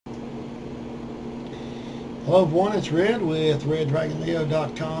Hello everyone, it's Red with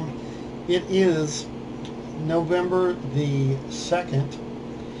RedDragonLeo.com. It is November the 2nd,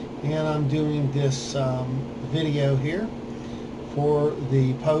 and I'm doing this video here for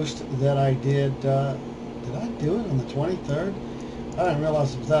the post that I did. Did I do it on the 23rd? I didn't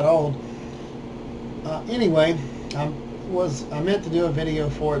realize it was that old. Anyway, I meant to do a video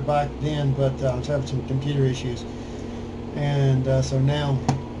for it back then, but I was having some computer issues, and so now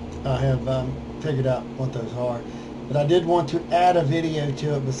I have figured out what those are. But I did want to add a video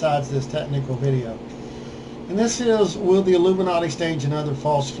to it besides this technical video. And this is, will the Illuminati stage another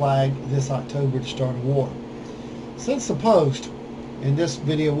false flag this October to start a war? Since the post, and this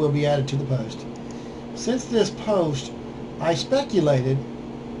video will be added to the post, since this post, I speculated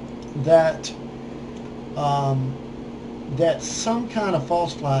that that some kind of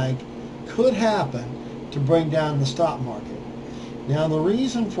false flag could happen to bring down the stock market. Now, the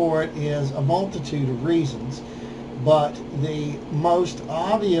reason for it is a multitude of reasons, but the most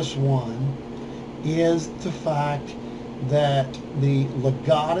obvious one is the fact that the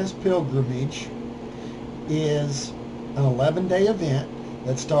Legatus pilgrimage is an 11-day event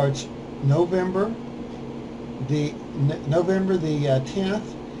that starts November the 10th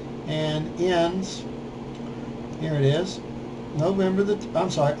and ends, here it is, October the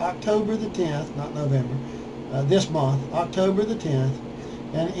 10th, not November, this month, October the 10th,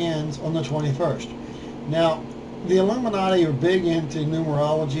 and ends on the 21st. Now, the Illuminati are big into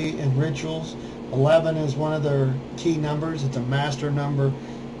numerology and rituals. 11 is one of their key numbers. It's a master number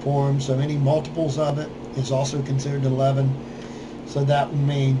for them, so any multiples of it is also considered 11. So that would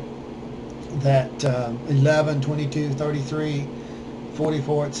mean that 11, 22, 33,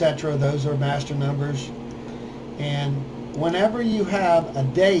 44, etc., those are master numbers. And whenever you have a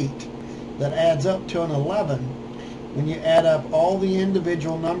date that adds up to an 11, when you add up all the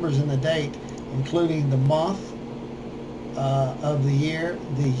individual numbers in the date, including the month of the year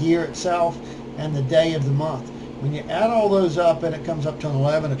itself, and the day of the month, when you add all those up and it comes up to an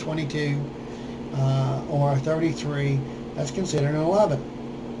 11, a 22, or a 33, that's considered an 11.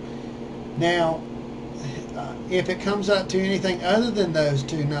 Now, if it comes up to anything other than those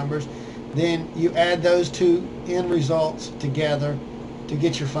two numbers, then you add those two end results together to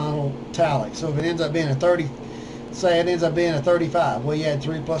get your final tally. So if it ends up being a 30, say it ends up being a 35, well, you add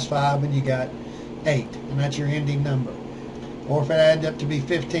 3 plus 5 and you got 8, and that's your ending number. Or if it added up to be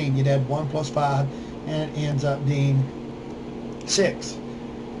 15, you'd add 1 plus 5 and it ends up being 6.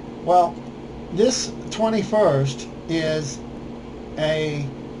 Well, this 21st is a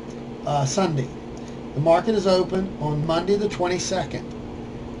Sunday. The market is open on Monday the 22nd.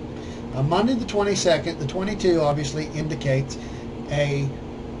 On Monday the 22nd, the 22 obviously indicates a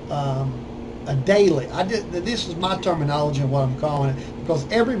daily. This is my terminology of what I'm calling it, because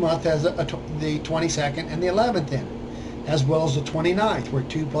every month has the 22nd and the 11th in it, as well as the 29th, where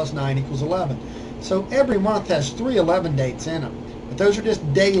 2 plus 9 equals 11. So every month has 3 11 dates in them, but those are just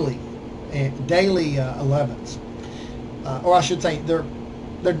daily 11s, or I should say they're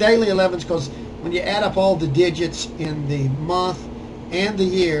daily 11s, because when you add up all the digits in the month and the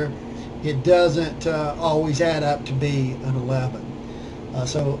year, it doesn't always add up to be an 11.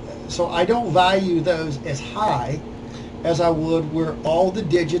 So I don't value those as high as I would where all the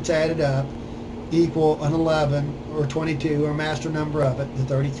digits added up equal an 11 or 22 or master number of it, the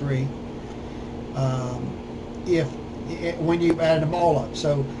 33, when you added them all up.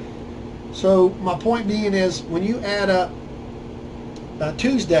 So my point being is, when you add up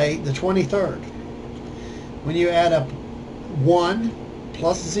Tuesday the 23rd, when you add up 1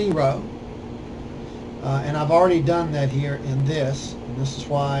 plus 0, and I've already done that here in this, and this is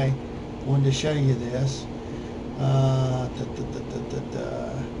why I wanted to show you this.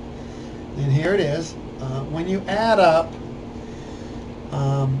 And here it is. When you add up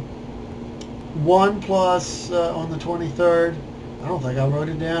 1 plus on the 23rd, I don't think I wrote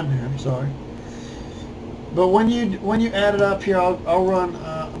it down here, I'm sorry. But when you add it up here, I'll run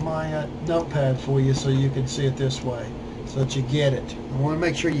my notepad for you so you can see it this way, so that you get it. I want to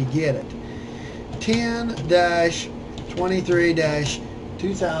make sure you get it.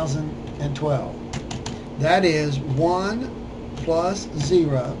 10-23-2012. That is 1 plus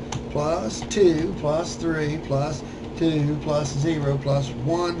 0 plus 2 plus 3 plus 2 plus 0 plus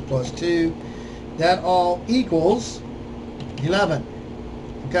 1 plus 2. That all equals 11.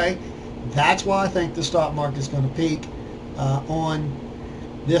 Okay? That's why I think the stock market is going to peak on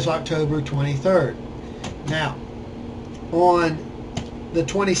this October 23rd. Now, on the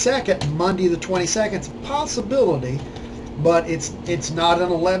 22nd, Monday the 22nd, it's a possibility, but it's not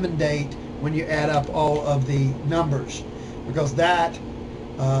an 11 date when you add up all of the numbers, because that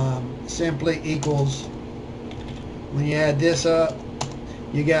simply equals When you add this up,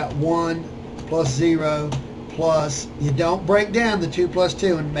 you got 1 plus 0 plus, you don't break down the 2 plus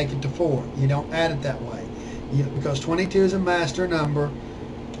 2 and make it to 4. You don't add it that way. Because 22 is a master number,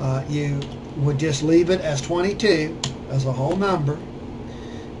 you would just leave it as 22 as a whole number,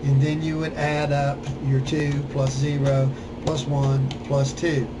 and then you would add up your 2 plus 0 plus 1 plus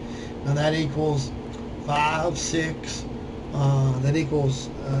 2. Now that equals 5, 6, that equals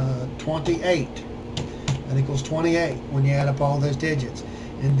 28. That equals 28 when you add up all those digits.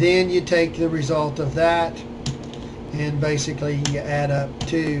 And then you take the result of that, and basically you add up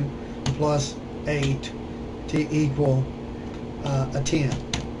 2 plus 8 to equal a 10.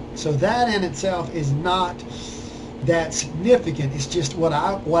 So that in itself is not that significant. It's just what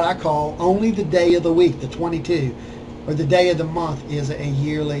I call only the day of the week, the 22, or the day of the month is a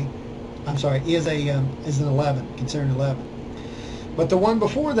yearly. I'm sorry, is an 11, considered 11. But the one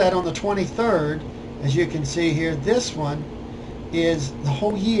before that, on the 23rd, as you can see here, this one is the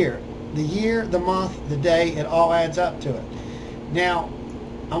whole year. The year, the month, the day, it all adds up to it. Now,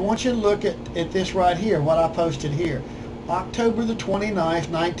 I want you to look at this right here, what I posted here. October the 29th,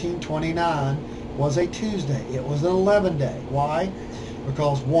 1929 was a Tuesday. It was an 11 day. Why?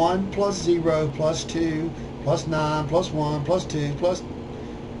 Because 1 plus 0 plus 2 plus 9 plus 1 plus 2 plus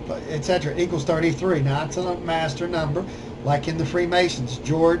etc. equals 33. Now, it's a master number, like in the Freemasons.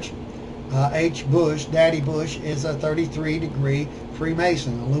 George H. Bush, Daddy Bush, is a 33-degree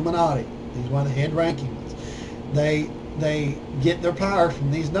Freemason, Illuminati. He's one of the head-ranking ones. They get their power from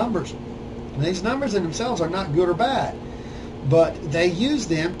these numbers. And these numbers in themselves are not good or bad, but they use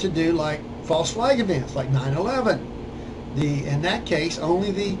them to do like false flag events, like 9/11. In that case,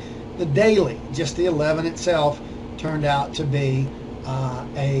 only the daily, just the 11 itself, turned out to be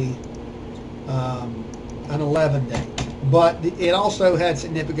an 11 day. But it also had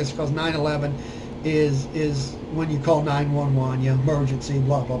significance because 9/11 is when you call 911, emergency,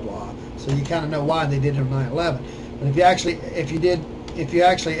 blah blah blah. So you kind of know why they did it on 9/11. But if you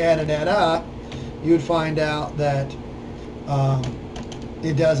actually added that up, you would find out that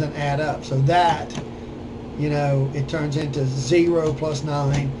it doesn't add up. So that, it turns into 0 plus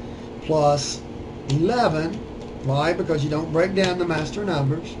 9 plus 11. Why? Because you don't break down the master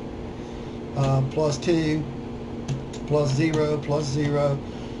numbers. Plus 2 plus 0 plus 0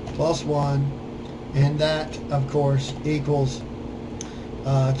 plus 1, and that of course equals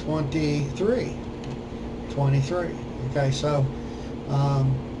 23. Okay, so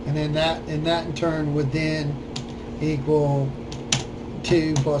and then that in turn would then equal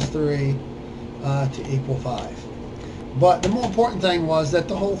 2 plus 3 to equal 5. But the more important thing was that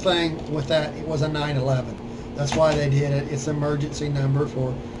the whole thing with that, it was a 9/11. That's why they did it. It's an emergency number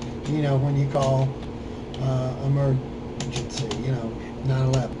for, when you call emergency,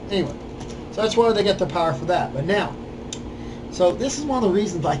 9/11. Anyway, so that's why they get the power for that. But now, so this is one of the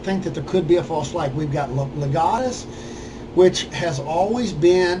reasons I think that there could be a false flag. We've got legatus, which has always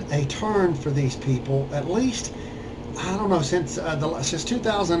been a turn for these people, at least, I don't know, since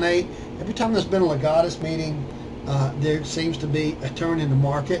 2008. Every time there's been a legatus meeting, there seems to be a turn in the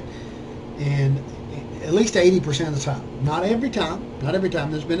market, and at least 80% of the time. Not every time.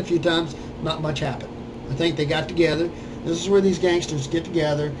 There's been a few times not much happened. I think they got together. This is where these gangsters get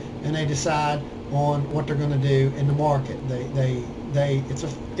together and they decide on what they're going to do in the market.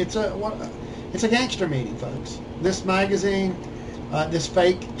 It's a gangster meeting, folks. This magazine, this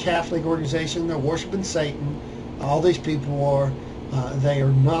fake Catholic organization, they're worshiping Satan. All these people are. They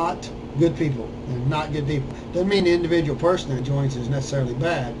are not good people. They're not good people. Doesn't mean the individual person that joins is necessarily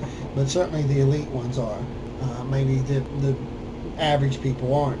bad, but certainly the elite ones are. Maybe the average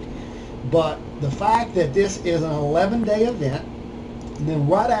people aren't. But the fact that this is an 11-day event, and then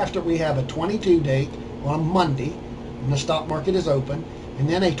right after we have a 22 date on Monday, when the stock market is open, and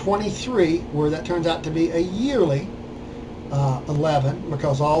then a 23 where that turns out to be a yearly 11,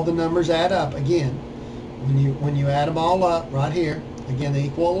 because all the numbers add up again. When you add them all up right here, again they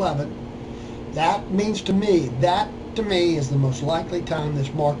equal 11. That means to me, is the most likely time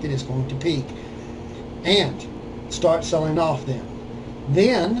this market is going to peak and start selling off then.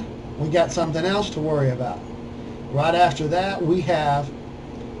 Then we got something else to worry about. Right after that, we have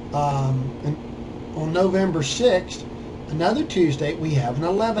on November 6th, another Tuesday, we have an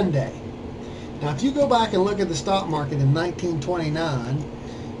 11-day. Now, if you go back and look at the stock market in 1929,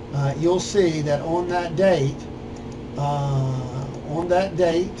 you'll see that on that date,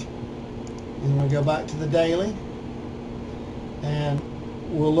 and we'll go back to the daily, and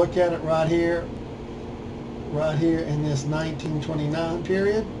we'll look at it right here in this 1929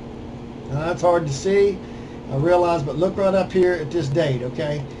 period. Now, that's hard to see, I realize, but look right up here at this date,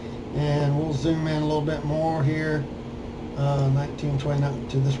 okay? And we'll zoom in a little bit more here 1929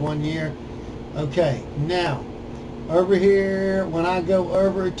 to this 1 year. Okay, now over here, when I go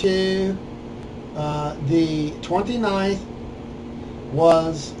over to the 29th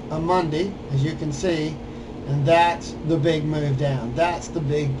was a Monday, as you can see, and that's the big move down. That's the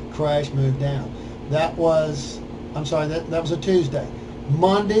big crash move down. That was, I'm sorry, that was a Tuesday.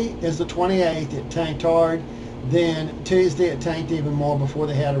 Monday is the 28th. It tanked hard. Then Tuesday it tanked even more before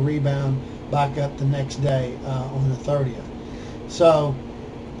they had a rebound back up the next day on the 30th. So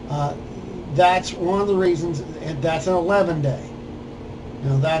that's one of the reasons, and that's an 11-day.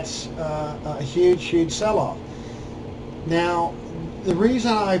 Now that's a huge sell-off. Now the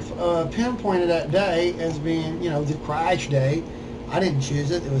reason I've pinpointed that day as being, the crash day, I didn't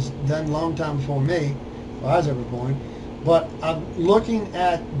choose it. It was done a long time before me, before I was ever born. But I'm looking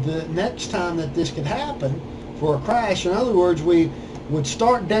at the next time that this could happen for a crash. In other words, we would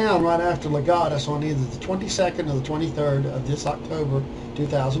start down right after Legatus on either the 22nd or the 23rd of this October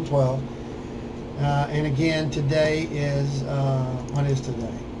 2012. And again, today is, what is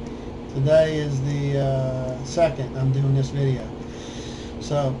today? Today is the 2nd. I'm doing this video.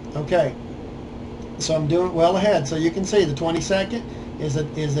 So, okay. So I'm doing well ahead. So you can see the 22nd is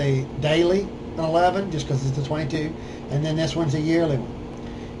a daily 11, just because it's the 22. And then this one's a yearly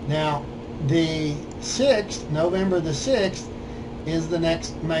one. Now, the 6th, November the 6th, is the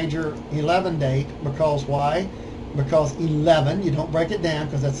next major 11 date. Because why? Because 11, you don't break it down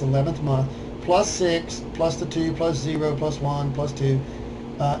because that's the 11th month, plus 6, plus the 2, plus 0, plus 1, plus 2,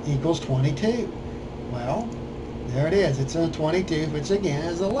 equals 22. Well, there it is. It's in 22, which again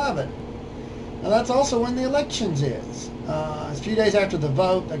is 11. Now that's also when the elections is. It's a few days after the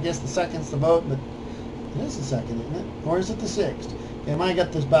vote. I guess the 2nd's the vote, but it is the 2nd, isn't it? Or is it the 6th? Okay, I might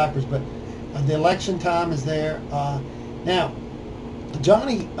get this backwards, but the election time is there. Now,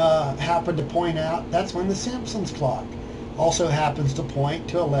 Johnny happened to point out that's when the Simpsons clock also happens to point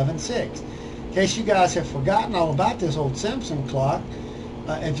to 11:06. In case you guys have forgotten all about this old Simpson clock,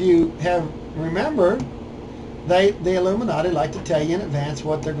 if you have remembered, the Illuminati like to tell you in advance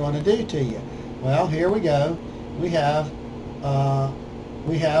what they're going to do to you. Well, here we go. We have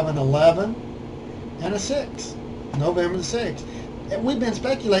an 11 and a 6, November the 6th. And we've been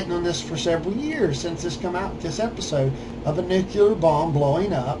speculating on this for several years since this come out, this episode of a nuclear bomb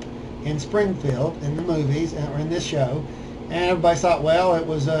blowing up in Springfield in the movies or in this show. And everybody thought, well, it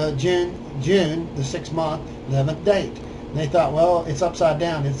was June, the 6th month, 11th date. And they thought, well, it's upside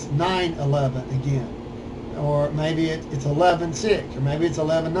down. It's 9/11 again. Or maybe it's 11/6, or maybe it's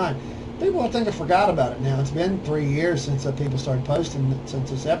 11/9. People, I think, have forgot about it now. It's been 3 years since people started posting, since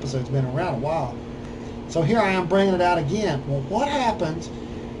this episode's been around a while. So here I am bringing it out again. Well, what happens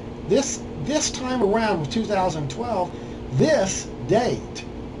this time around with 2012, this date,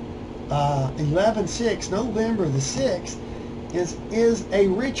 11/6, November the 6th, is a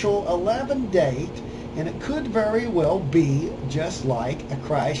ritual 11 date, and it could very well be just like a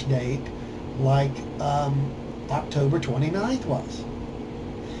crash date like October 29th was.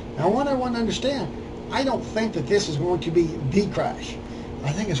 Now, I want everyone to understand, I don't think that this is going to be the crash.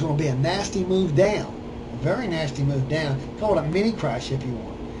 I think it's going to be a nasty move down, a very nasty move down. Call it a mini crash if you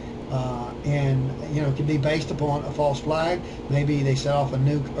want. And it could be based upon a false flag. Maybe they set off a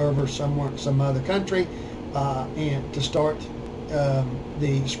nuke over somewhere, some other country, and to start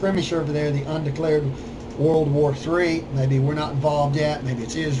the skirmish over there, the undeclared World War III. Maybe we're not involved yet. Maybe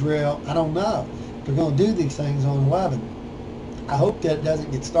it's Israel. I don't know. They're going to do these things on 11. I hope that it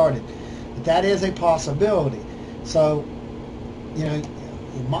doesn't get started. But that is a possibility. So, in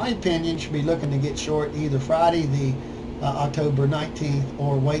my opinion, should be looking to get short either Friday the October 19th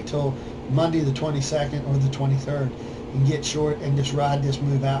or wait till Monday the 22nd or the 23rd and get short and just ride this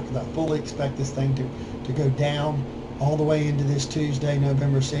move out, because I fully expect this thing to go down all the way into this Tuesday,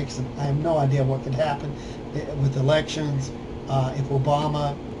 November 6th. And I have no idea what could happen with elections. If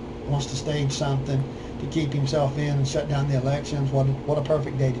Obama wants to stage something to keep himself in and shut down the elections, what a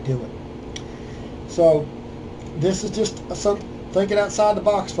perfect day to do it. So this is just thinking outside the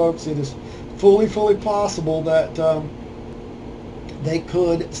box, folks. It is fully possible that they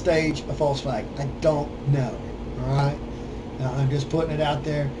could stage a false flag. I don't know. All right, now, I'm just putting it out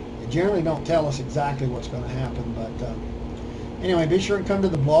there. They generally don't tell us exactly what's going to happen, but anyway, be sure and come to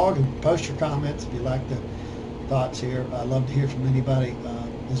the blog and post your comments if you like the thoughts here. I'd love to hear from anybody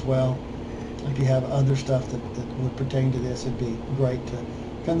as well. If you have other stuff that would pertain to this, it'd be great to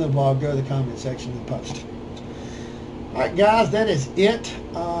come to the blog, go to the comment section, and post. All right, guys, that is it.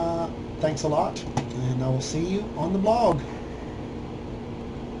 Thanks a lot, and I will see you on the blog.